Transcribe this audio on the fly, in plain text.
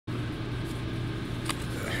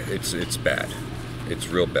it's bad. It's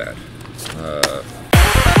real bad.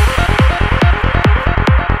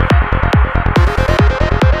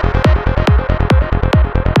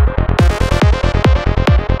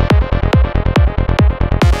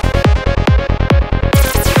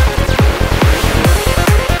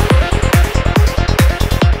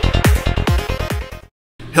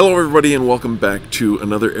 Hello everybody and welcome back to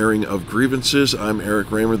another airing of Grievances. I'm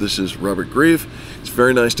Eric Reamer, this is Robert Grieve. It's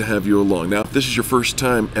very nice to have you along. Now if this is your first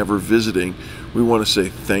time ever visiting, we want to say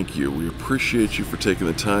thank you. We appreciate you for taking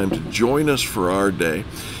the time to join us for our day.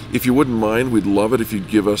 If you wouldn't mind, we'd love it if you'd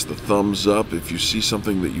give us the thumbs up if you see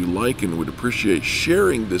something that you like, and would appreciate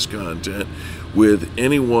sharing this content with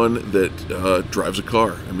anyone that drives a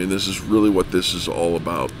car. I mean, this is really what this is all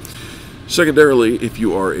about. Secondarily, if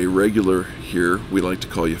you are a regular here, we like to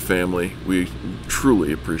call you family. We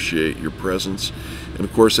truly appreciate your presence. And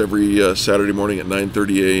of course, every Saturday morning at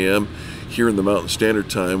 9:30 a.m. here in the Mountain Standard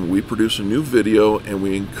Time, we produce a new video, and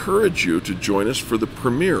we encourage you to join us for the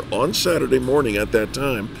premiere on Saturday morning at that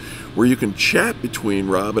time, where you can chat between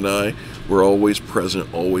Rob and I. We're always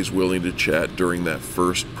present, always willing to chat during that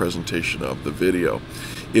first presentation of the video.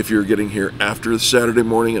 If you're getting here after Saturday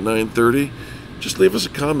morning at 9:30, just leave us a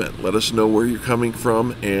comment. Let us know where you're coming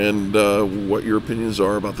from and what your opinions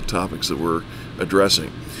are about the topics that we're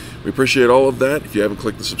addressing. We appreciate all of that. If you haven't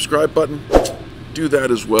clicked the subscribe button, do that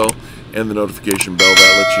as well, and the notification bell.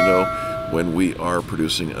 That lets you know when we are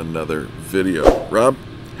producing another video. Rob,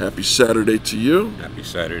 happy Saturday to you. Happy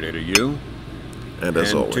Saturday to you. And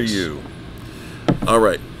as always, to you. All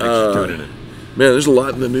right. Thanks for tuning in. Man, there's a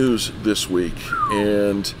lot in the news this week,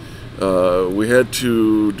 and we had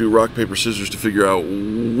to do rock, paper, scissors to figure out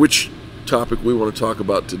which topic we want to talk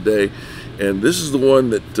about today. And this is the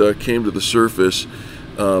one that came to the surface.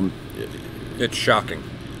 It's shocking.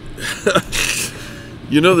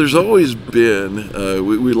 You know, there's always been,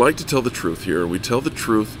 we like to tell the truth here. We tell the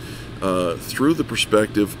truth through the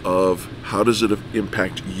perspective of how does it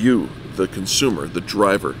impact you, the consumer, the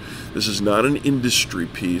driver. This is not an industry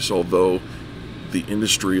piece, although the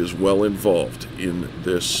industry is well involved in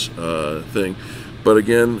this thing. But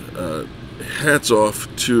again, hats off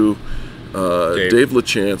to Dave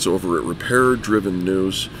LaChance over at Repair Driven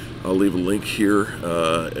News. I'll leave a link here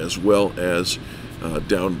as well as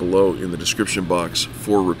down below in the description box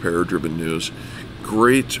for Repair Driven News.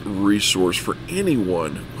 Great resource for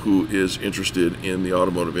anyone who is interested in the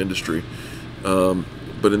automotive industry.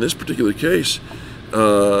 But in this particular case,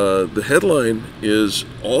 the headline is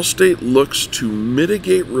Allstate looks to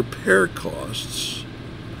mitigate repair costs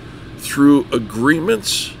through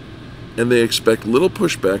agreements, and they expect little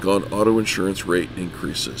pushback on auto insurance rate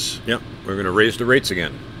increases. Yeah, we're going to raise the rates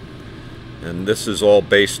again. And this is all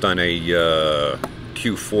based on a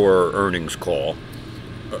Q4 earnings call.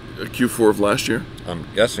 Q4 of last year? I'm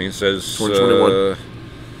guessing it says 2021.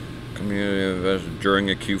 During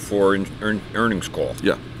a Q4 earnings call.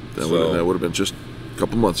 Yeah, that would have been just a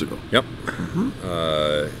couple months ago. Yep. Mm-hmm.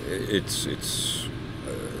 It's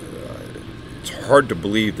hard to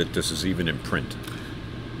believe that this is even in print.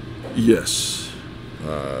 Yes.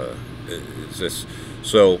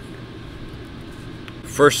 So,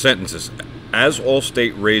 first sentence is, as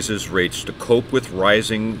Allstate raises rates to cope with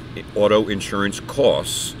rising auto insurance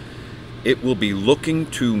costs, it will be looking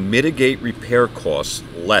to mitigate repair costs,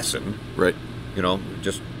 lessen. Right. You know,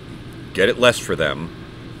 just get it less for them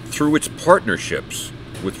through its partnerships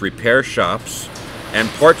with repair shops and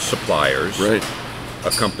parts suppliers. Right.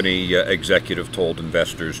 A company executive told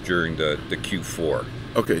investors during the Q4.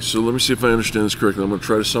 Okay, so let me see if I understand this correctly. I'm going to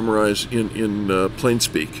try to summarize in plain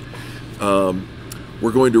speak.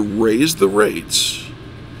 We're going to raise the rates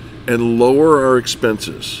and lower our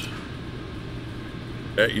expenses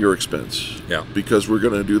at your expense. Yeah. Because we're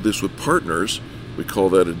going to do this with partners. We call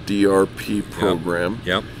that a DRP program.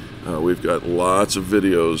 Yep. We've got lots of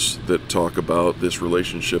videos that talk about this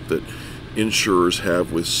relationship that insurers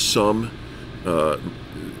have with some,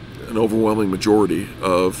 an overwhelming majority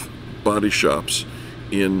of body shops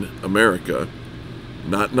in America.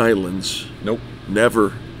 Not Nylund's. Nope.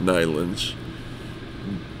 Never Nylund's.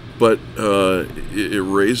 But it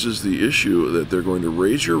raises the issue that they're going to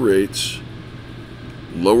raise your rates,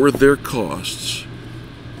 lower their costs,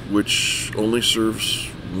 which only serves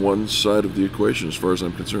one side of the equation as far as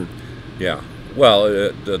I'm concerned. Yeah. Well,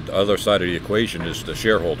 the other side of the equation is the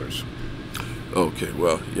shareholders. Okay,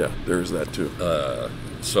 well, yeah, there's that too.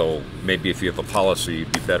 So maybe if you have a policy,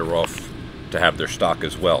 you'd be better off to have their stock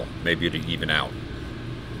as well. Maybe to even out.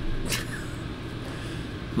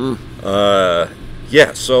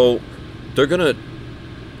 Yeah, so they're gonna,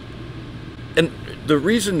 and the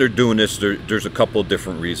reason they're doing this, there's a couple of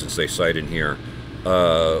different reasons they cite in here.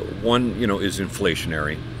 One, is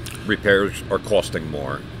inflationary. Repairs are costing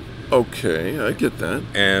more. Okay, I get that.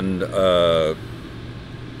 And,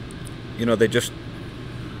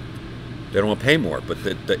 they don't want to pay more. But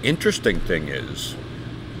the interesting thing is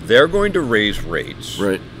they're going to raise rates.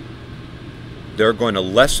 Right. They're going to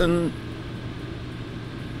lessen.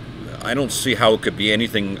 I don't see how it could be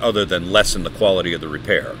anything other than lessen the quality of the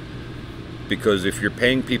repair. Because if you're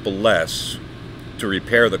paying people less to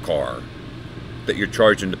repair the car, that you're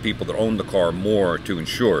charging the people that own the car more to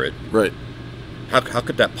insure it. Right. How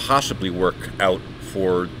could that possibly work out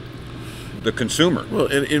for the consumer? Well,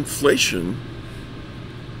 and inflation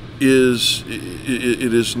is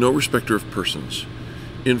no respecter of persons.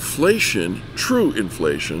 Inflation, true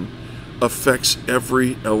inflation, affects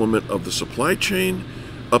every element of the supply chain,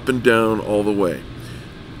 up and down all the way.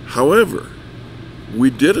 However, we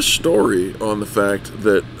did a story on the fact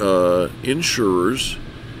that insurers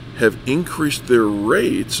have increased their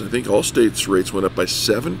rates. I think Allstate's rates went up by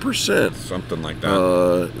 7%. Something like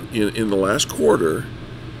that. In the last quarter.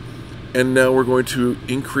 And now we're going to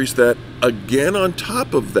increase that again on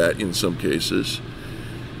top of that in some cases.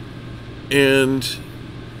 And,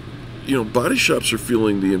 body shops are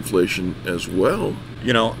feeling the inflation as well.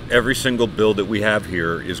 Every single bill that we have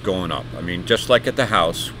here is going up. I mean, just like at the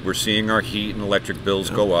house, we're seeing our heat and electric bills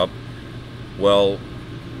go up. Well,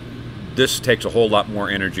 this takes a whole lot more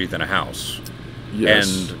energy than a house.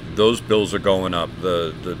 Yes. And those bills are going up.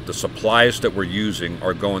 The supplies that we're using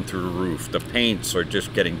are going through the roof. The paints are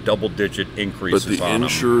just getting double-digit increases on them. But the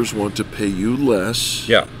insurers want to pay you less.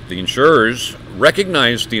 Yeah, the insurers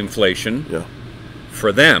recognize the inflation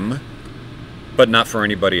for them, but not for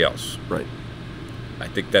anybody else. Right. I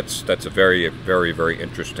think that's a very, very, very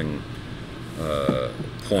interesting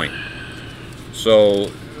point.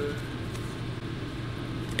 So,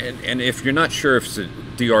 and if you're not sure if it's a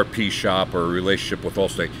DRP shop or a relationship with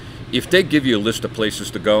Allstate, if they give you a list of places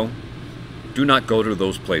to go, do not go to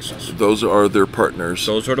those places. Those are their partners.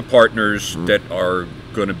 Those are the partners that are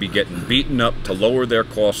going to be getting beaten up to lower their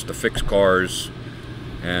costs to fix cars,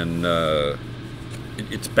 and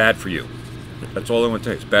it's bad for you. That's all I want to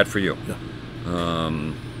say. It's bad for you. Yeah.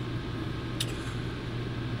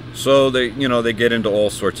 So they get into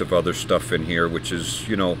all sorts of other stuff in here, which is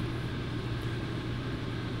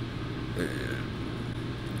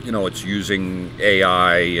it's using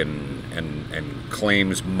AI and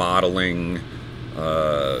claims modeling.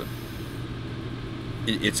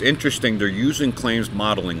 It's interesting. They're using claims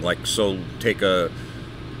modeling, take a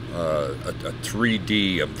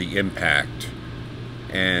 3D of the impact.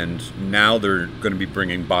 And now they're going to be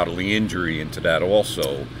bringing bodily injury into that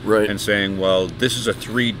also. Right. And saying, well, this is a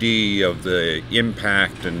 3D of the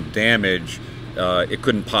impact and damage. It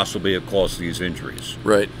couldn't possibly have caused these injuries.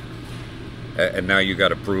 Right. And now you got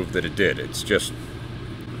to prove that it did. It's just,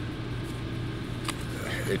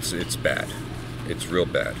 it's bad. It's real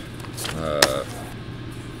bad.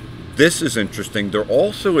 This is interesting. They're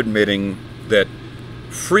also admitting that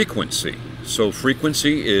frequency. So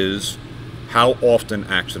frequency is how often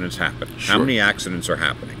accidents happen. Sure. How many accidents are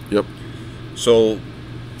happening. Yep. So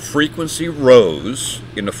frequency rose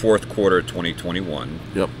in the fourth quarter of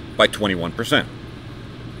 2021 by 21%.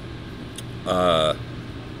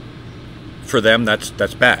 For them,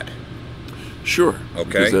 that's bad. Sure. Okay.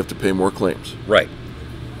 Because they have to pay more claims. Right.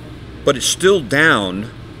 But it's still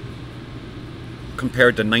down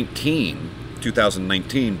compared to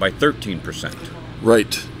 2019 by 13%.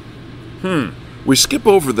 Right. We skip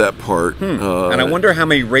over that part. And I wonder how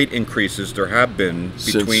many rate increases there have been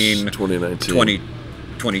between 2019.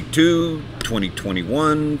 2022,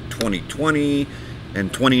 2021, 2020,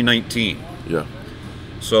 and 2019. Yeah.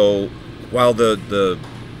 So while the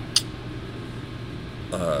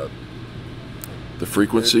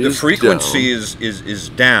frequency is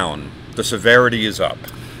down, the severity is up.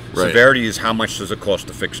 Right. Severity is how much does it cost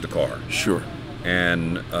to fix the car. Sure.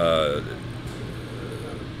 And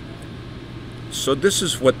so this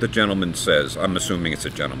is what the gentleman says. I'm assuming it's a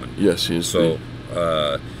gentleman. Yes, he is. So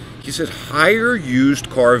he said higher used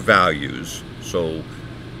car values. So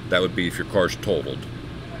that would be if your car's totaled.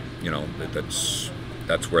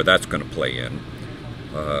 That's where that's going to play in,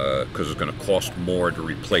 because it's going to cost more to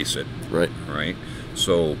replace it. Right. Right.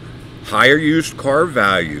 So higher used car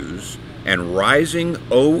values and rising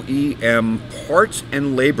OEM parts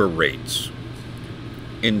and labor rates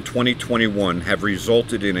in 2021 have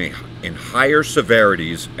resulted in higher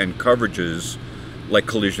severities and coverages like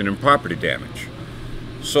collision and property damage.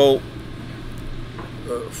 So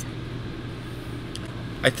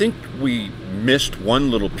I think we missed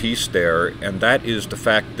one little piece there, and that is the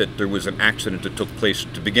fact that there was an accident that took place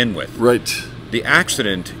to begin with. Right. The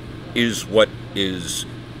accident is what is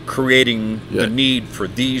creating the need for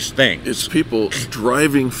these things. It's people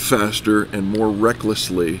driving faster and more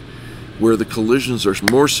recklessly, where the collisions are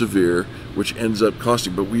more severe, which ends up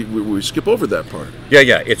costing. But we skip over that part.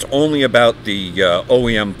 Yeah. It's only about the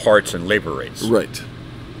OEM parts and labor rates. Right.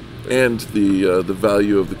 And the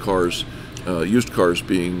value of the cars, used cars,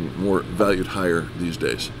 being more valued higher these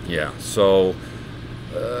days. Yeah. So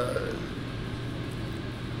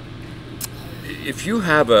if you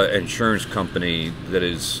have an insurance company that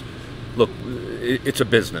is, look, it's a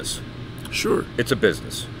business. Sure. It's a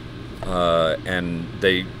business. And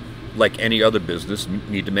they, like any other business,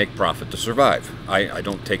 need to make profit to survive. I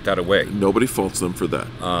don't take that away. Nobody faults them for that.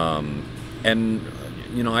 And,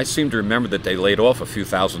 you know, I seem to remember that they laid off a few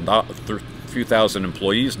thousand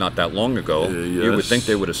employees not that long ago. Yes. You would think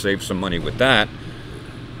they would have saved some money with that.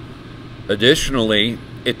 Additionally,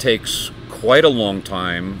 it takes quite a long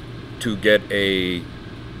time to get a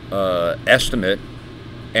estimate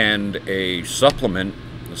and a supplement.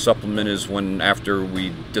 The supplement is when, after we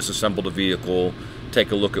disassemble the vehicle,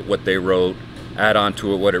 take a look at what they wrote, add on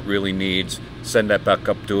to it what it really needs, send that back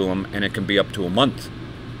up to them, and it can be up to a month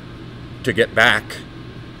to get back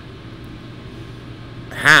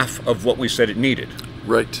half of what we said it needed.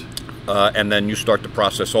 Right. And then you start the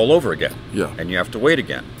process all over again. Yeah. And you have to wait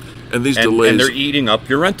again. And these delays, and they're eating up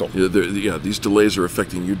your rental. Yeah, these delays are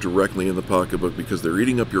affecting you directly in the pocketbook, because they're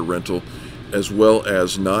eating up your rental, as well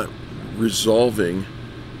as not resolving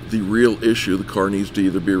the real issue. The car needs to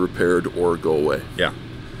either be repaired or go away. Yeah.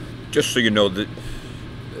 Just so you know that,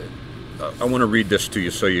 I want to read this to you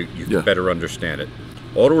so you can better understand it.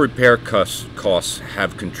 Auto repair costs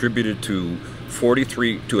have contributed to a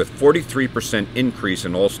 43% increase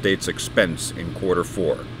in Allstate's expense in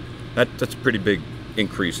Q4. That's a pretty big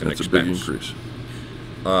increase in expense. That's a big increase.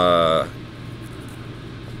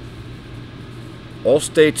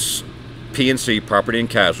 Allstate's P&C, property and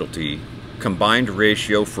casualty, combined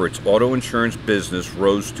ratio for its auto insurance business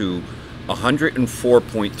rose to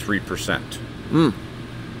 104.3%,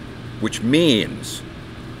 which means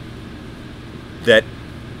that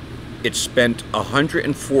it spent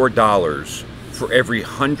 $104 for every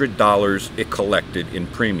 $100 it collected in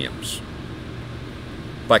premiums.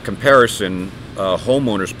 By comparison,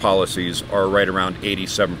 homeowners policies are right around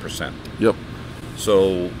 87%. Yep.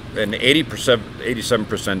 So, and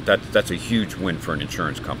 87%, that's a huge win for an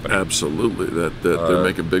insurance company. Absolutely. They're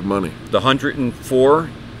making big money. The 104,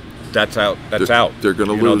 that's out. That's out. They're going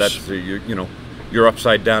to lose. That's, you're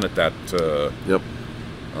upside down at that. Yep.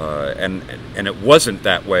 And it wasn't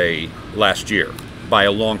that way last year. By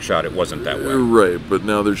a long shot, it wasn't that way. Right, but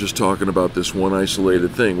now they're just talking about this one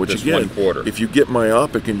isolated thing, which this again, one quarter. If you get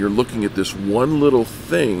myopic and you're looking at this one little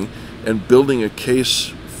thing and building a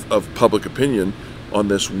case of public opinion on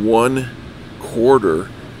this one quarter,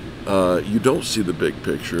 you don't see the big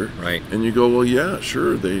picture. Right. And you go, well, yeah,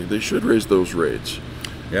 sure, they should raise those rates.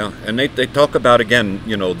 Yeah, and they talk about, again,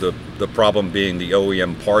 the problem being the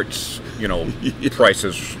OEM parts,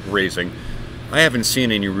 prices raising. I haven't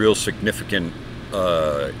seen any real significant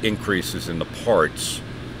increases in the parts.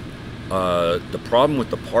 The problem with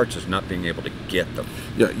the parts is not being able to get them.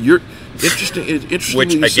 Yeah, interesting.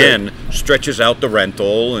 Which again stretches out the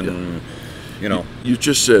rental, and You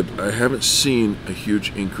just said I haven't seen a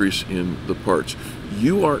huge increase in the parts.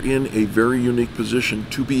 You are in a very unique position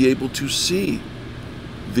to be able to see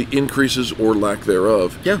the increases or lack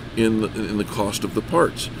thereof in the cost of the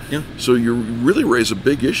parts. Yeah. So you really raise a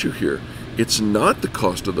big issue here. It's not the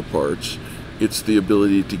cost of the parts. It's the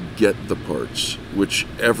ability to get the parts, which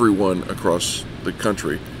everyone across the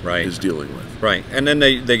country is dealing with. Right, and then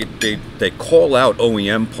they call out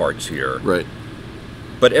OEM parts here. Right.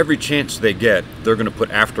 But every chance they get, they're going to put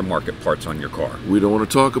aftermarket parts on your car. We don't want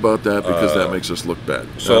to talk about that because that makes us look bad.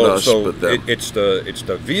 So, Not us, but them. It's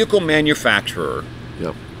the vehicle manufacturer.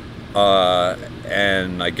 Yep.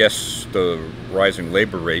 And I guess the rising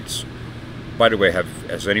labor rates. By the way,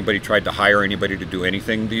 has anybody tried to hire anybody to do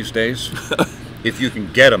anything these days? If you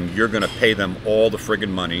can get them, you're going to pay them all the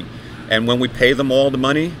friggin' money. And when we pay them all the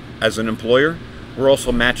money as an employer, we're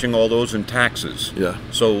also matching all those in taxes. Yeah.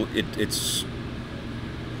 So it's,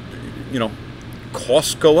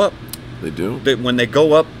 costs go up. They do. When they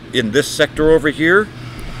go up in this sector over here,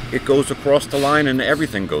 it goes across the line and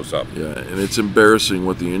everything goes up. Yeah, and it's embarrassing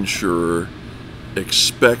what the insurer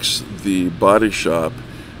expects the body shop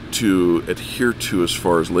to adhere to as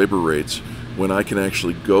far as labor rates, when I can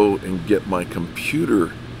actually go and get my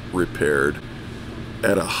computer repaired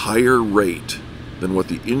at a higher rate than what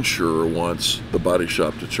the insurer wants the body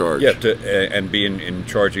shop to charge. Yeah, and be in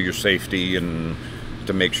charge of your safety and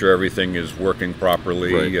to make sure everything is working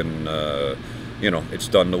properly. Right. And you know, it's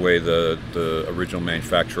done the way the original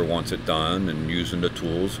manufacturer wants it done, and using the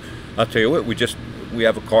tools. I'll tell you what, we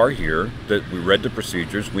have a car here that we read the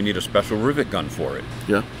procedures. We need a special rivet gun for it.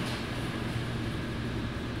 Yeah.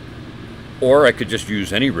 Or I could just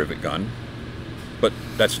use any rivet gun, but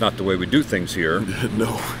that's not the way we do things here.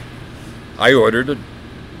 No. I ordered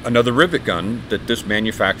another rivet gun that this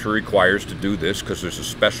manufacturer requires to do this, because there's a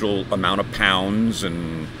special amount of pounds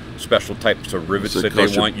and special types of rivets that they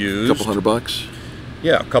want used. A couple $100?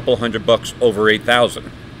 Yeah, a couple $100 over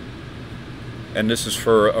 8,000. And this is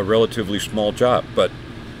for a relatively small job, but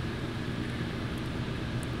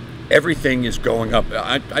everything is going up.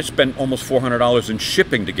 I spent almost $400 in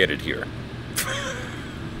shipping to get it here.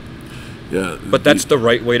 Yeah, but that's the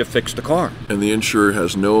right way to fix the car. And the insurer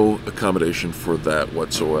has no accommodation for that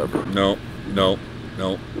whatsoever. No.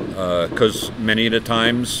 Because many of the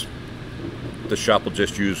times, the shop will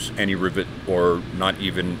just use any rivet, or not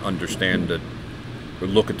even understand it, or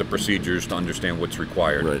look at the procedures to understand what's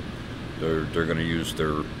required. Right. They're going to use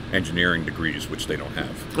their engineering degrees, which they don't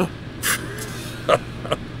have. Oh.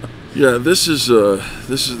 Yeah, this is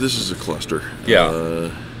a cluster.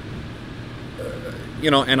 Yeah. You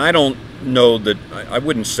know, and I don't know that, I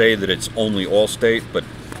wouldn't say that it's only Allstate, but,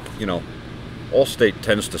 you know, Allstate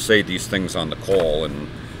tends to say these things on the call, and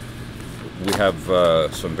we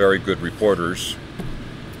have some very good reporters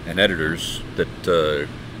and editors that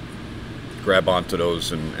grab onto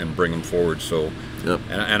those and bring them forward. So, yep.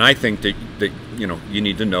 And I think that you know, you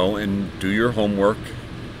need to know and do your homework,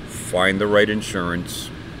 find the right insurance.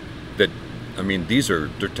 That, I mean, they're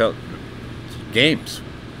games.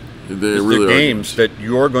 They really are are games that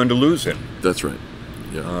you're going to lose in. That's right.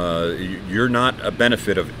 Yeah. You're not a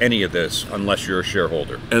benefit of any of this unless you're a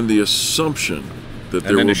shareholder. And the assumption that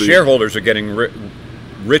there will be... And then the shareholders are getting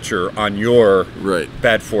richer on your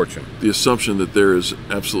bad fortune. The assumption that there is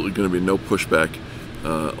absolutely going to be no pushback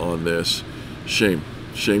on this. Shame.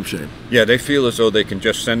 Yeah, they feel as though they can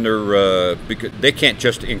just send their... because they can't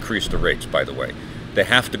just increase the rates, by the way. They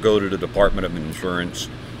have to go to the Department of Insurance.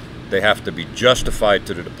 They have to be justified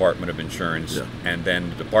to the Department of Insurance, yeah. And then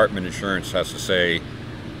the Department of Insurance has to say,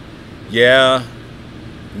 yeah,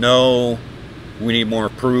 no, we need more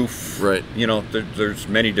proof. Right. You know, there's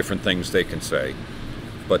many different things they can say,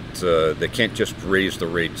 but they can't just raise the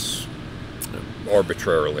rates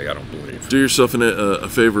arbitrarily, I don't believe. Do yourself a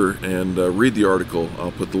favor and read the article.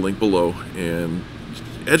 I'll put the link below, and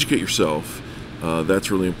educate yourself. That's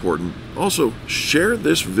really important. Also, share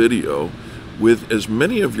this video with as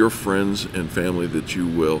many of your friends and family that you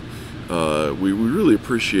will. We really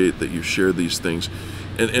appreciate that you share these things.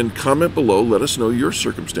 And comment below, let us know your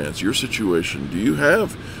circumstance, your situation. Do you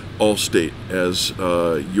have Allstate as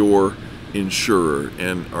your insurer?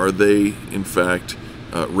 And are they, in fact,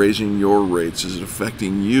 raising your rates? Is it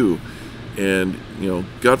affecting you? And, you know,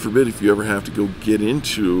 God forbid if you ever have to go get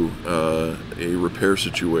into a repair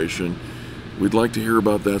situation, we'd like to hear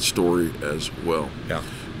about that story as well. Yeah.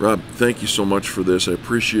 Rob, thank you so much for this. I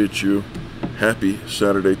appreciate you. Happy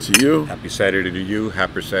Saturday to you. Happy Saturday to you.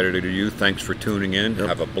 Happy Saturday to you. Thanks for tuning in. Yep.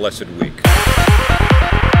 Have a blessed week.